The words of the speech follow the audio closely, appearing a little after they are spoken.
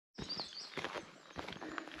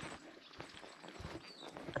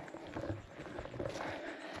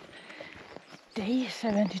Day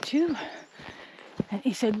 72, and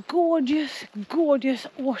it's a gorgeous, gorgeous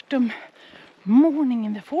autumn morning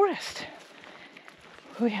in the forest.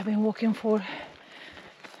 We have been walking for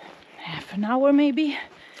half an hour maybe,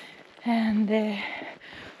 and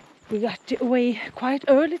we got away quite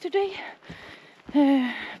early today,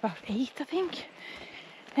 about 8 I think,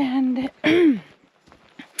 and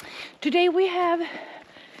today we have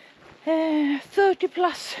 30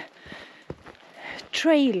 plus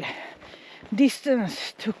trail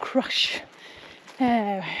distance to crush,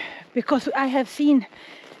 because I have seen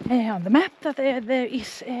on the map that there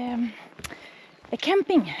is a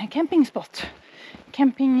camping spot,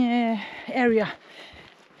 camping area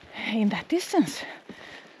in that distance.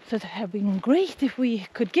 So it would have been great if we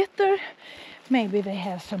could get there. Maybe they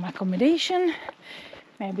have some accommodation,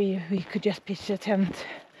 maybe we could just pitch a tent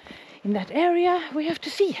in that area. We have to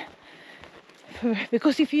see,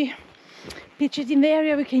 because if we pitch it in the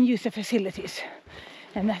area we can use the facilities,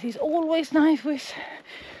 and that is always nice with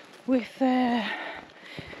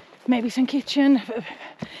maybe some kitchen,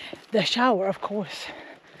 the shower of course.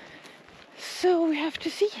 So we have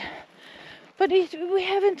to see, but we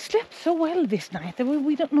haven't slept so well this night.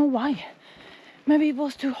 We don't know why. Maybe it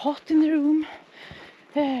was too hot in the room.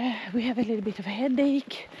 We have a little bit of a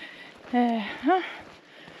headache.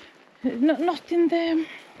 Not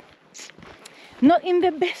in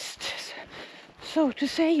the best, so to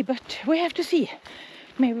say, but we have to see.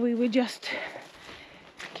 Maybe we will just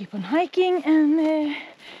keep on hiking and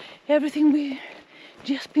everything will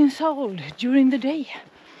just been solved during the day.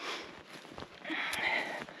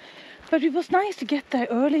 But it was nice to get there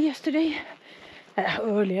early yesterday.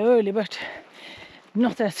 Early, but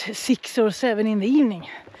not at 6 or 7 in the evening,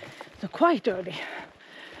 so quite early.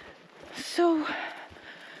 So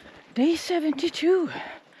day 72.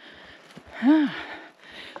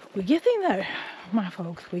 We're getting there, my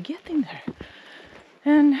folks, we're getting there.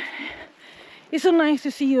 And it's so nice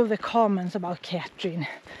to see all the comments about Catherine.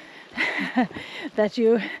 That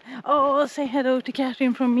you, say hello to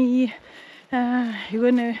Catherine from me.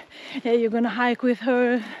 You're gonna hike with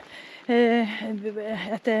her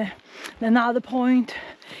at another point.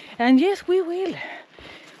 And yes, we will.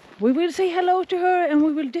 We will say hello to her, and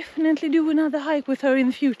we will definitely do another hike with her in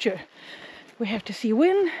the future. We have to see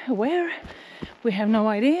when, where. We have no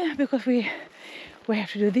idea, because we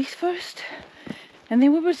have to do this first, and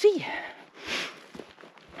then we will see.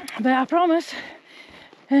 But I promise,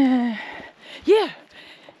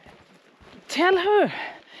 tell her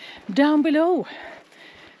down below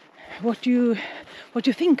what you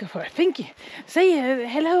think of her. Say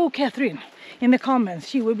hello, Catherine, in the comments.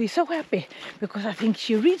 She will be so happy, because I think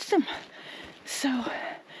she reads them. So,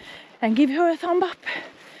 and give her a thumb up.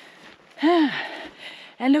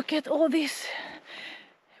 And look at all this.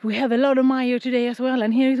 We have a lot of mire today as well,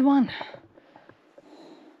 and here is one.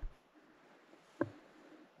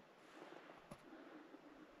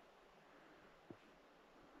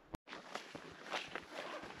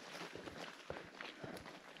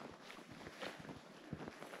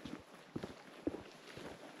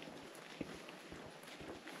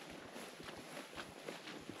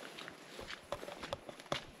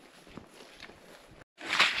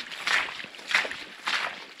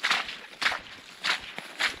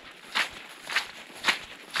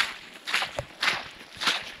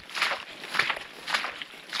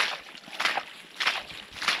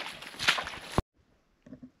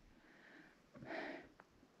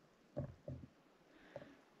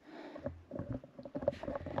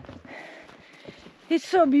 It's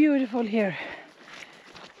so beautiful here.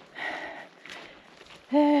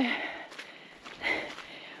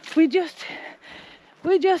 We're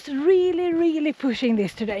just really pushing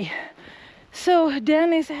this today. So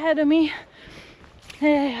Dan is ahead of me.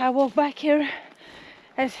 I walk back here.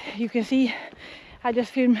 As you can see, I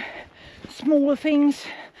just film small things.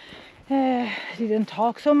 Didn't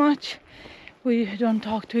talk so much. We don't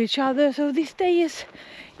talk to each other. So this day is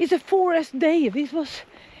a forest day.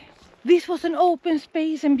 This was an open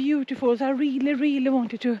space and beautiful, so I really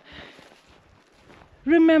wanted to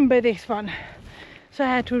remember this one. So I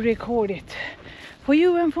had to record it for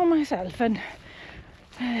you and for myself and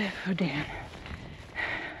for Dan.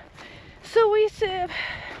 So it's,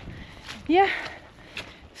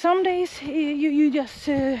 some days you just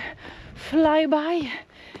fly by,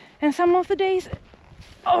 and some of the days,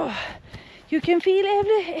 you can feel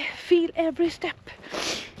every step.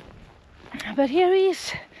 But here he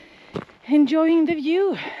is, enjoying the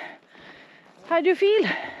view. How do you feel?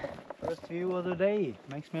 First view of the day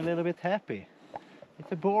makes me a little bit happy.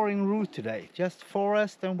 It's a boring route today, just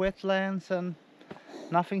forest and wetlands and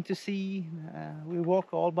nothing to see. We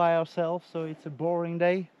walk all by ourselves, so it's a boring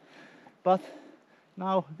day. But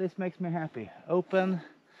now this makes me happy. Open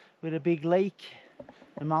with a big lake,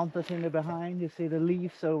 the mountains in the behind, you see the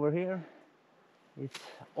leaves over here. It's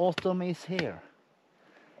autumn is here.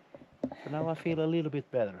 So now I feel a little bit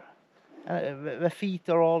better. The feet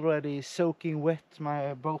are already soaking wet,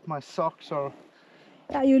 both my socks are...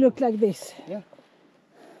 Yeah, you look like this. Yeah.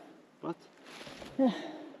 But...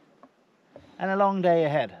 And a long day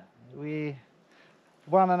ahead.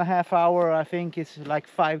 1.5 hours, I think it's like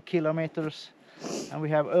 5 kilometers. And we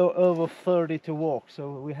have over 30 to walk,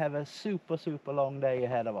 so we have a super long day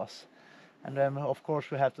ahead of us. And then of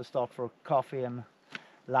course we have to stop for coffee and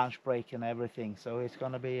lunch break and everything, so it's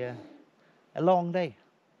gonna be a long day.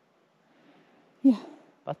 Yeah.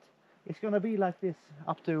 But it's gonna be like this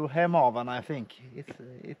up to Hemavan, I think.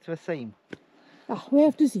 It's the same. Ah, we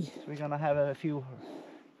have to see. So we're gonna have a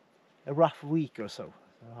rough week or so.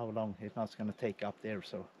 How long it's not gonna take up there,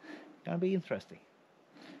 so it's gonna be interesting.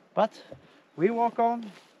 But we walk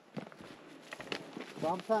on.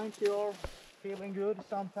 Sometimes you're feeling good,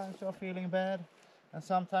 sometimes you're feeling bad, and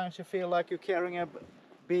sometimes you feel like you're carrying a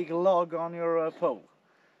big log on your pole.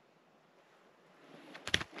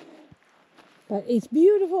 But it's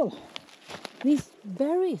beautiful. These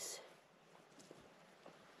berries.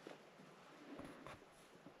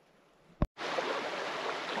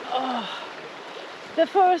 Oh, the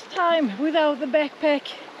first time without the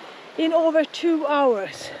backpack in over 2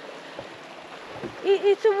 hours.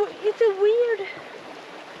 It's a weird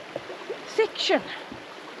section.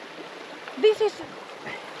 This is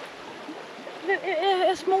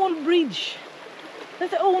a small bridge.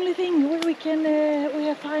 That's the only thing we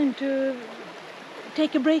have time to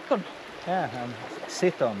take a break on. Yeah, and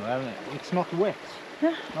sit on. And it's not wet.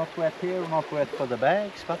 Yeah. Not wet here, not wet for the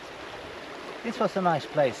bags, but it was a nice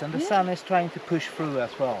place, and the sun is trying to push through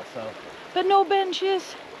as well. So. But no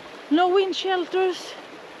benches, no wind shelters,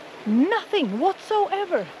 nothing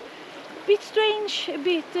whatsoever. Bit strange, a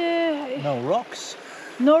bit... No rocks.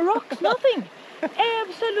 No rocks, nothing.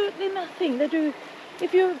 Absolutely nothing. That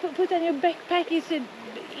if you put on your backpack, it's in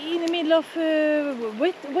the middle of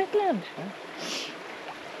wetland. Yeah.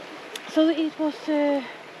 So it was... hey,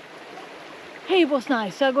 it was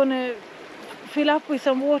nice. I'm gonna fill up with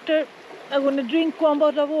some water. I'm gonna drink 1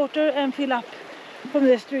 bottle of water and fill up from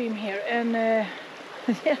the stream here. And yeah,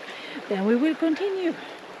 then we will continue.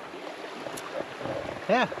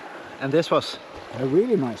 Yeah, and this was a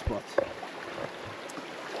really nice spot.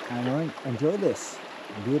 I enjoy this.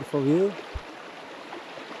 A beautiful view.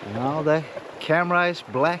 And now the camera is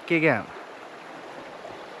black again.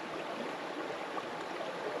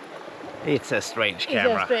 It's a strange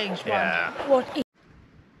camera. It's a strange one. Yeah. What is...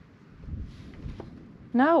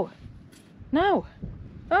 Now.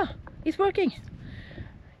 Ah, it's working.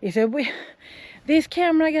 It's this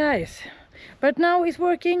camera, guys. But now it's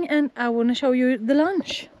working, and I want to show you the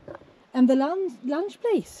lunch. And the lunch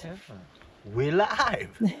place. Yeah. We're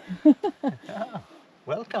live! Yeah.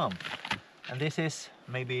 Welcome! And this is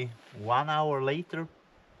maybe 1 hour later.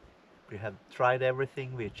 We have tried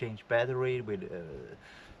everything, we changed battery, we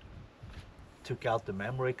took out the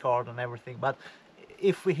memory card and everything. But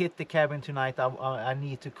if we hit the cabin tonight, I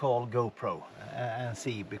need to call GoPro and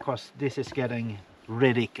see, because this is getting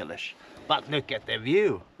ridiculous. But look at the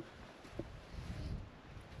view!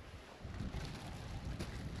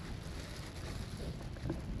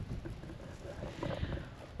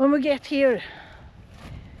 When we get here,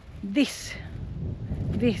 this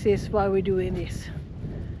is why we're doing this.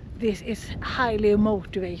 This is highly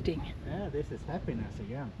motivating. Yeah, this is happiness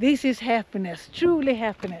again. This is happiness, truly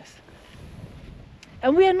happiness.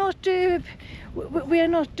 And we are not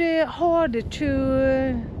hard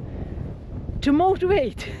to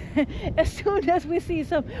motivate. As soon as we see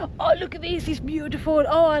some, oh look at this, it's beautiful,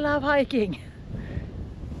 oh I love hiking.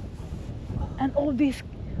 And all these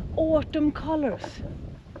autumn colors.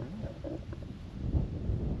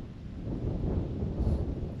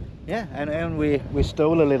 Yeah, and we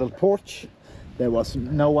stole a little porch. There was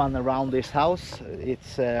no one around this house.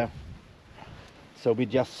 It's so we're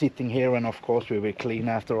just sitting here, and of course we will clean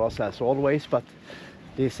after us as always. But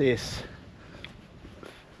this is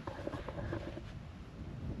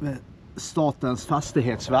Statens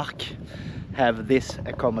Fastighetsverk have this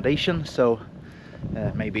accommodation, so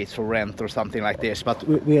maybe it's for rent or something like this. But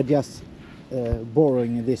we are just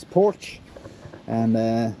borrowing this porch, and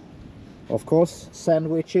of course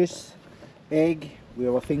sandwiches, egg. We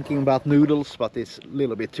were thinking about noodles, but it's a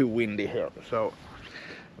little bit too windy here, so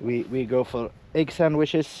we go for egg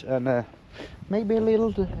sandwiches and maybe a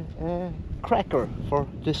little cracker for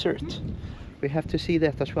dessert. We have to see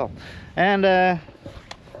that as well. And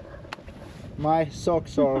My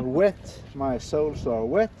socks are wet, my soles are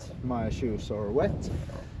wet, my shoes are wet,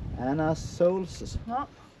 Anna's soles,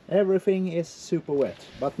 everything is super wet.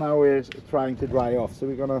 But now we're trying to dry off, so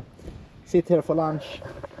we're gonna sit here for lunch.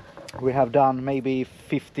 We have done maybe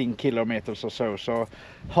 15 kilometers or so, so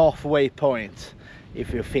halfway point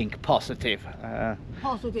if you think positive.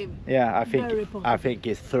 Positive. Yeah, I think Very positive. I think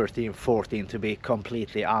it's 13, 14 to be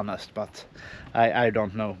completely honest, but I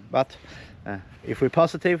don't know. But if we're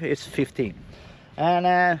positive, it's 15.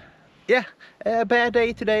 And yeah, a bad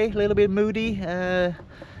day today, a little bit moody. Yeah,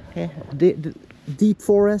 deep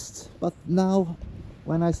forest, but now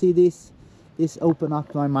when I see this open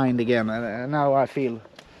up my mind again, and now I feel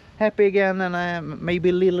happy again, and maybe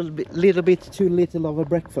a little bit too little of a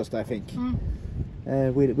breakfast, I think.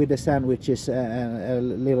 With the sandwiches and a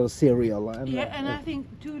little cereal. And, yeah, and I think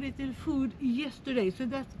too little food yesterday, so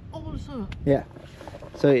that's also. Yeah,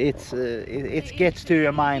 so it gets to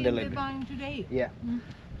your mind a little bit. Today. Yeah.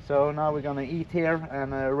 So now we're gonna eat here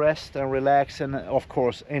and rest and relax, and of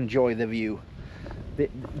course enjoy the view.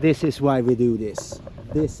 This is why we do this.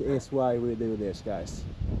 This is why we do this, guys.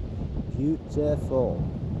 Beautiful.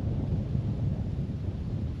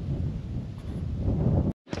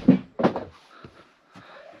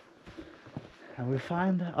 And we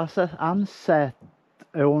find us an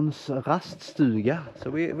Ansätåns raststuga. So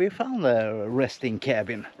we found a resting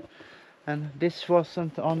cabin. And this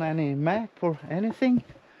wasn't on any map or anything.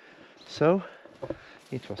 So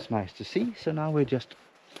it was nice to see. So now we're just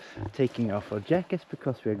taking off our jackets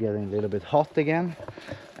because we're getting a little bit hot again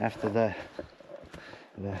after the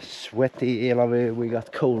sweaty, we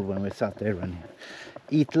got cold when we sat there and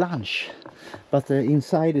eat lunch. But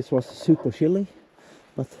inside it was super chilly.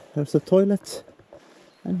 But there's a toilet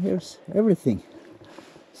and here's everything.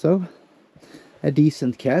 So a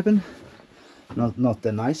decent cabin, not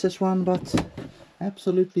the nicest one, but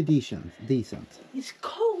absolutely decent. It's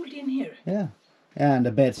cold in here. Yeah, and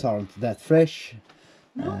the beds aren't that fresh.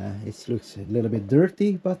 No. It looks a little bit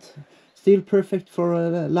dirty, but still perfect for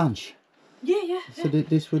lunch. Yeah. So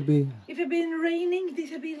this would be. If it had been raining,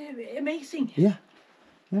 this would be amazing. Yeah,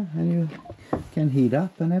 and you can heat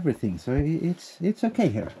up and everything, so it's okay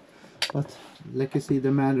here. But like you see,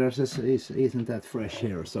 the mattresses isn't that fresh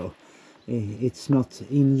here, so it's not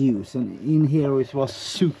in use. And in here it was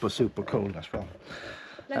super cold as well.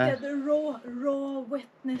 Like the raw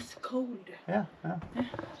wetness cold. Yeah.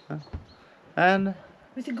 And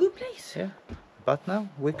it's a good place. Yeah, but now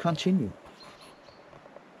we continue.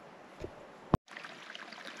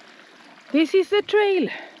 This is the trail.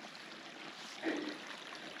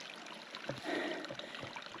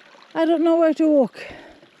 I don't know where to walk.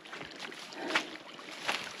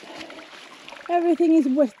 Everything is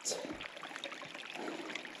wet.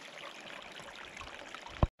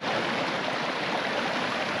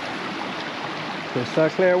 Crystal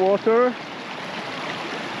clear water.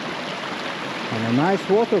 And a nice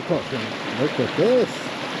water crossing. Look at this.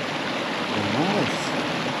 Nice.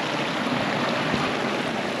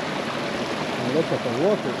 And look at the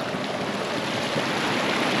water.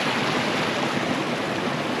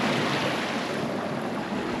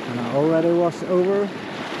 And I already was over.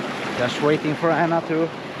 Just waiting for Anna to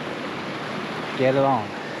get along.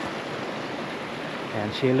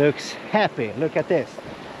 And she looks happy. Look at this.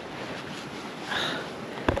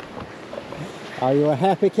 Are you a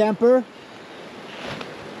happy camper?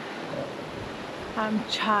 I'm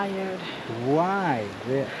tired. Why?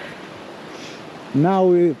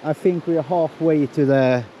 Now I think we're halfway to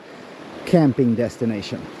the camping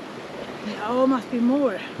destination. Oh, must be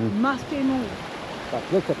more. Must be more. But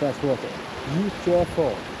look at that water.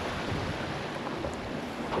 Beautiful.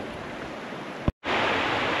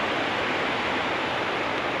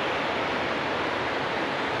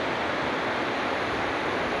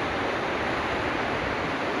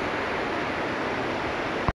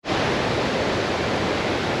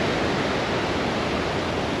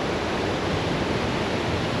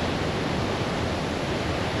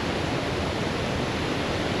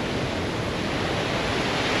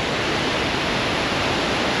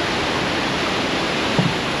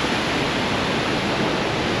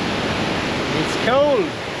 Cold.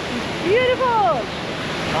 It's beautiful.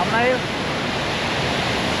 Thumbnail.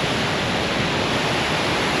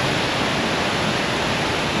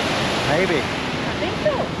 Maybe. I think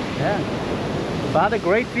so. Yeah. But a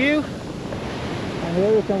great view. And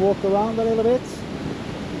here you can walk around a little bit.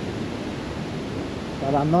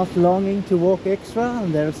 But I'm not longing to walk extra.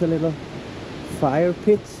 And there's a little fire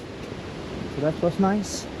pit. So that was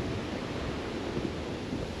nice.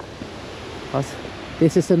 But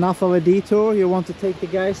this is enough of a detour. You want to take the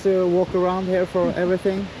guys to walk around here for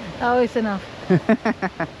everything? Oh, it's enough.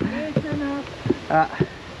 It's enough.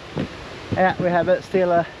 Yeah, we have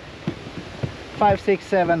still 5, 6,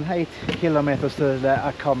 7, 8 kilometers to the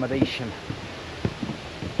accommodation,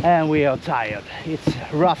 and we are tired. It's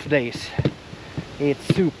rough days. It's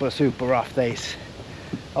super rough days.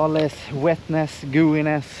 All this wetness,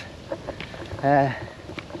 gooiness, and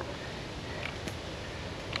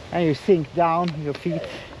you sink down your feet.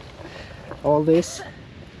 All this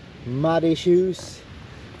muddy shoes,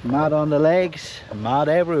 mud on the legs, mud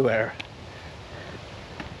everywhere.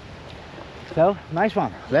 So nice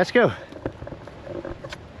one. Let's go.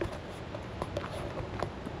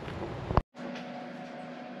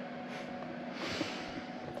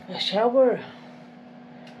 A shower.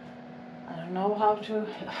 I don't know how to.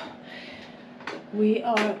 We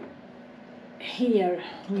are here.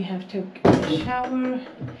 We have to shower.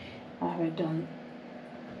 I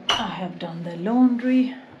have done the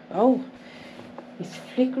laundry. Oh, it's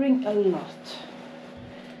flickering a lot.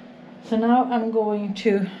 So now I'm going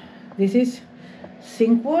to. This is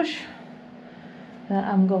sink wash.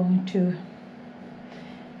 I'm going to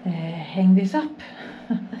hang this up.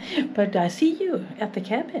 But I see you at the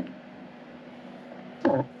cabin.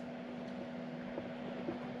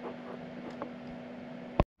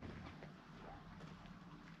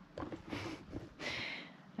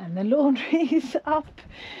 And the laundry is up.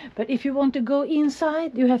 But if you want to go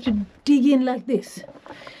inside, you have to dig in like this.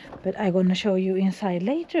 But I'm gonna show you inside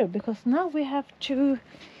later, because now we have to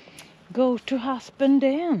go to husband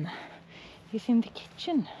Dan. He's in the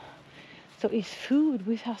kitchen. So it's food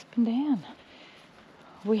with husband Dan.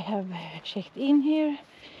 We have checked in here.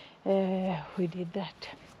 We did that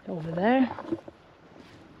over there.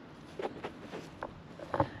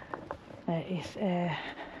 There is a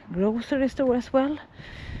grocery store as well.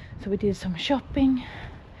 So we did some shopping.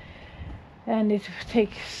 And it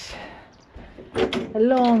takes a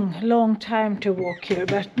long time to walk here.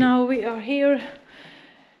 But now we are here.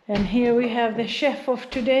 And here we have the chef of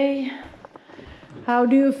today. How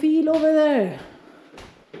do you feel over there?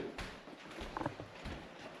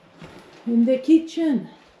 In the kitchen.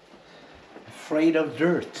 Afraid of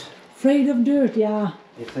dirt. Afraid of dirt, yeah.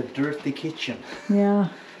 It's a dirty kitchen. Yeah.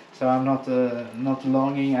 So I'm not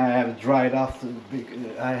longing. I have dried off.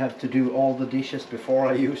 I have to do all the dishes before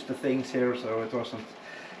I use the things here, so it wasn't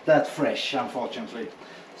that fresh, unfortunately.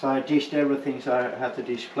 So I dished everything. So I had to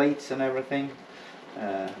dish plates and everything.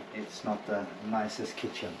 It's not the nicest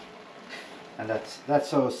kitchen, and that's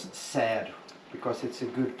so sad, because it's a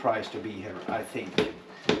good price to be here. I think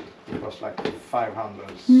it was like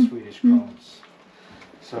 500 Swedish crowns.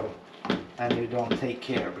 So, and you don't take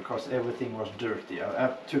care because everything was dirty.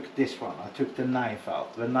 I took this one. I took the knife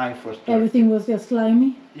out. The knife was dirty. Everything was just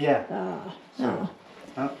slimy. Yeah. So,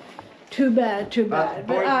 too bad.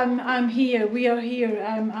 But I'm here. We are here.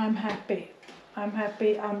 I'm happy. I'm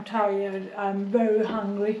happy. I'm tired. I'm very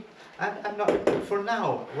hungry. I'm not, for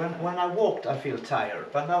now, when I walked I feel tired,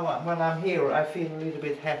 but now when I'm here I feel a little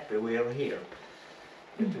bit happy we are here.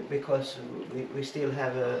 Because we still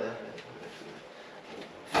have a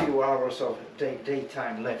few hours of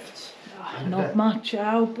daytime left. Not much.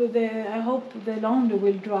 I hope the laundry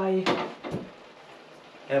will dry.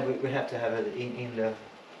 Yeah, we have to have it in the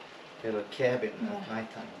little cabin at night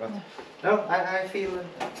time. But no, I feel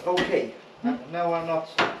okay. No, I'm not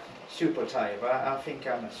super tired, but I think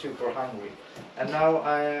I'm super hungry. And now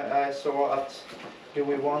I saw that, do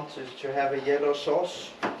we want to have a yellow sauce?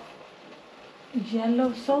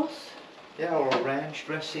 Yellow sauce? Yeah, or a ranch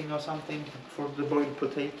dressing or something for the boiled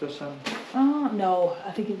potatoes and... No,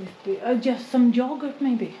 I think it is just some yogurt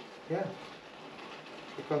maybe. Yeah,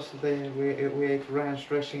 because we ate ranch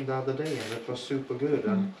dressing the other day and it was super good,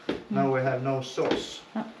 and now we have no sauce.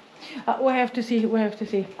 We have to see.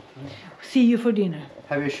 See you for dinner.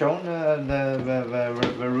 Have you shown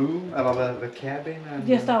the room, or the cabin? And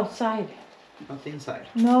just outside. Not inside?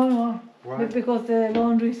 No. Why? Because the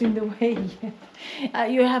laundry is in the way.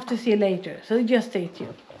 You have to see later, so just stay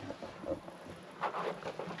tuned.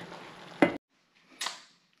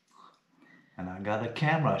 And I got a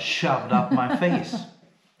camera shoved up my face.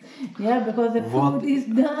 Yeah, because the food is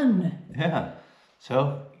done. Yeah,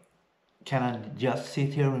 so can I just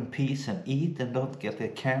sit here in peace and eat and don't get a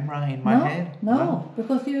camera in my head? No,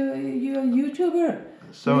 because you're a YouTuber.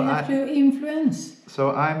 So you have to influence.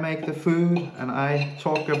 So I make the food and I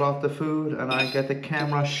talk about the food and I get the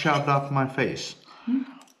camera shoved up my face.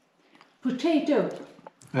 Potato.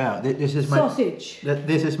 Yeah, this is my sausage.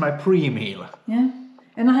 This is my pre-meal. Yeah,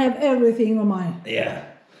 and I have everything on mine. Yeah.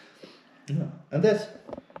 And this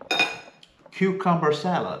cucumber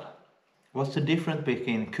salad. What's the difference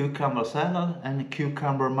between cucumber salad and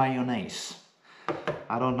cucumber mayonnaise?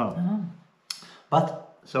 I don't know.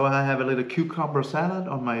 But So I have a little cucumber salad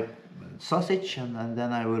on my sausage, and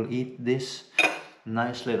then I will eat this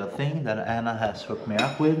nice little thing that Anna has hooked me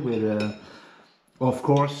up with of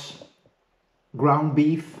course, ground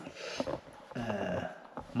beef,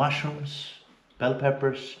 mushrooms, bell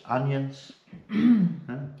peppers, onions,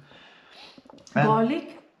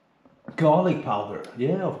 garlic powder.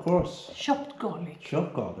 Yeah, of course. Chopped garlic.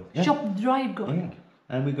 Chopped garlic. Yeah. Chopped dried garlic. Yeah.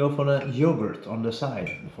 And we go for the yogurt on the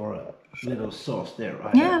side for a little sauce there.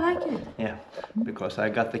 I like it. Yeah, because I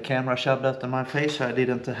got the camera shoved up to my face, so I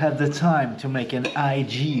didn't have the time to make an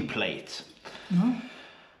IG plate. No.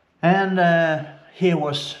 And here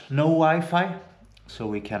was no Wi-Fi, so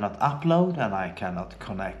we cannot upload, and I cannot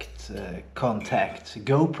contact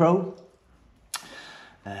GoPro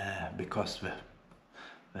because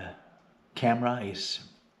the camera is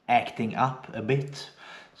acting up a bit.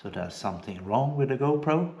 So there's something wrong with the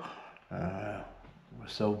GoPro.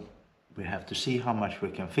 So we have to see how much we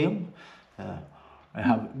can film. I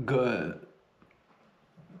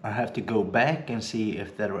have to go back and see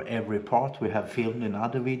if there are every part we have filmed in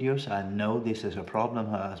other videos. I know this is a problem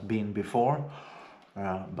has been before,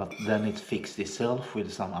 but then it fixed itself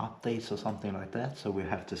with some updates or something like that. So we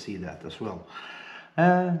have to see that as well.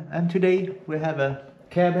 And today we have a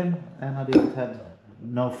cabin, and I didn't have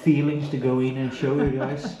no feelings to go in and show you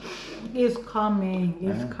guys. It's coming,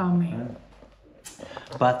 it's coming.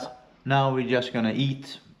 But now we're just gonna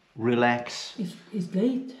eat, relax. It's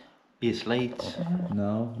late. It's late.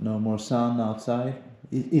 No more sun outside.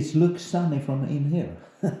 It looks sunny from in here,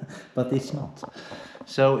 but it's not.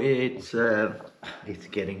 So it's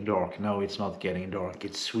getting dark. No, it's not getting dark.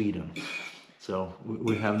 It's Sweden, so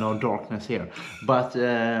we have no darkness here. But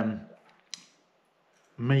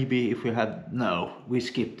maybe if we had, no, we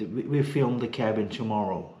skipped it. We filmed the cabin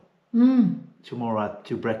tomorrow. Tomorrow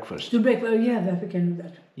to breakfast. To breakfast, yeah, that we can do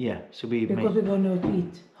that. Yeah, so because we're going to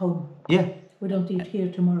eat home. Yeah. We don't eat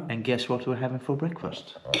here tomorrow. And guess what we're having for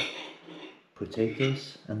breakfast?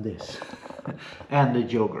 Potatoes and this. And the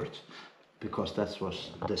yogurt, because that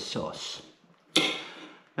was the sauce.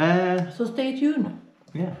 So stay tuned.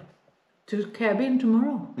 Yeah. To cabin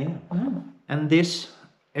tomorrow. Yeah. And this,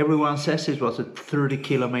 everyone says it was a 30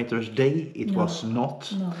 kilometers day. It was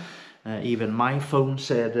not. No. Even my phone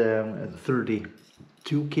said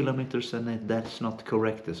 32 kilometers, and that's not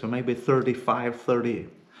correct. So maybe 34,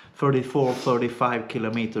 35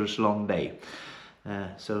 kilometers long day.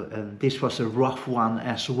 So this was a rough one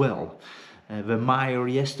as well. The mire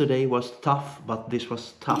yesterday was tough, but this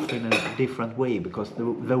was tough in a different way because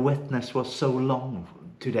the wetness was so long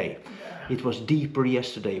today. It was deeper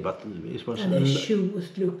yesterday, but it was... And the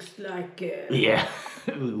shoes looks like... Yeah,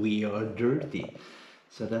 we are dirty.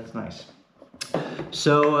 So that's nice.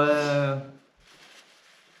 So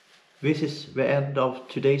this is the end of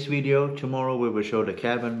today's video. Tomorrow we will show the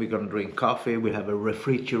cabin. We're gonna drink coffee. We have a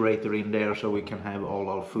refrigerator in there so we can have all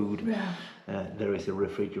our food. Yeah. There is a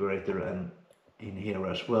refrigerator and in here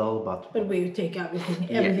as well, but we will take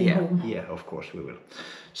everything home. Yeah, of course we will.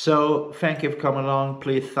 So thank you for coming along.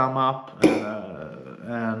 Please thumb up.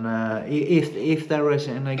 And if there is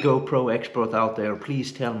any GoPro expert out there,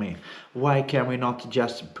 please tell me, why can we not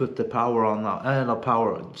just put the power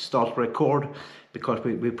on, start record, because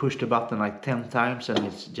we push the button like 10 times and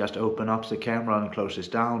it's just open up the camera and closes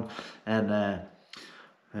down and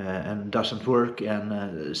doesn't work,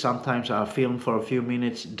 and sometimes our film for a few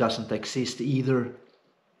minutes doesn't exist either.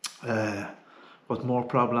 What more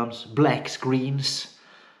problems? Black screens.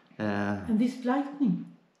 And this lightning.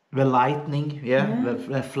 The lightning,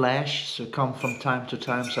 the flash, so come from time to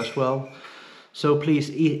time as well. So please,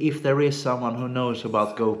 if there is someone who knows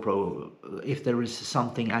about GoPro, if there is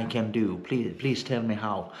something I can do, please tell me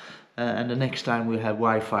how. And the next time we have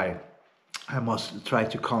Wi-Fi, I must try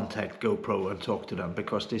to contact GoPro and talk to them,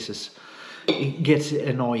 because it gets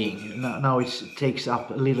annoying. Now it takes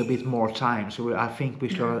up a little bit more time, so I think we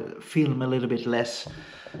should film a little bit less,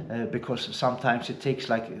 because sometimes it takes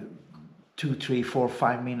like 2, 3, 4,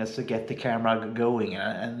 5 minutes to get the camera going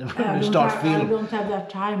and start filming. I don't have that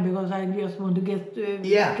time because I just want to get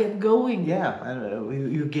going. Yeah,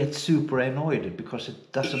 and you get super annoyed because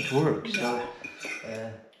it doesn't work. So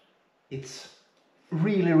it's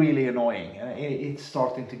really, really annoying. It's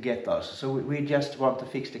starting to get us. So we just want to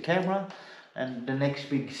fix the camera, and the next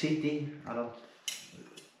big city, I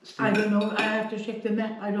don't know. I have to check the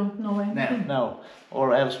map. I don't know anything. No.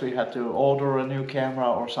 Or else we have to order a new camera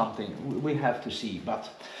or something. We have to see. But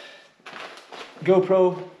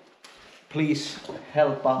GoPro, please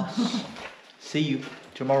help us. See you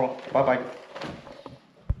tomorrow. Bye bye.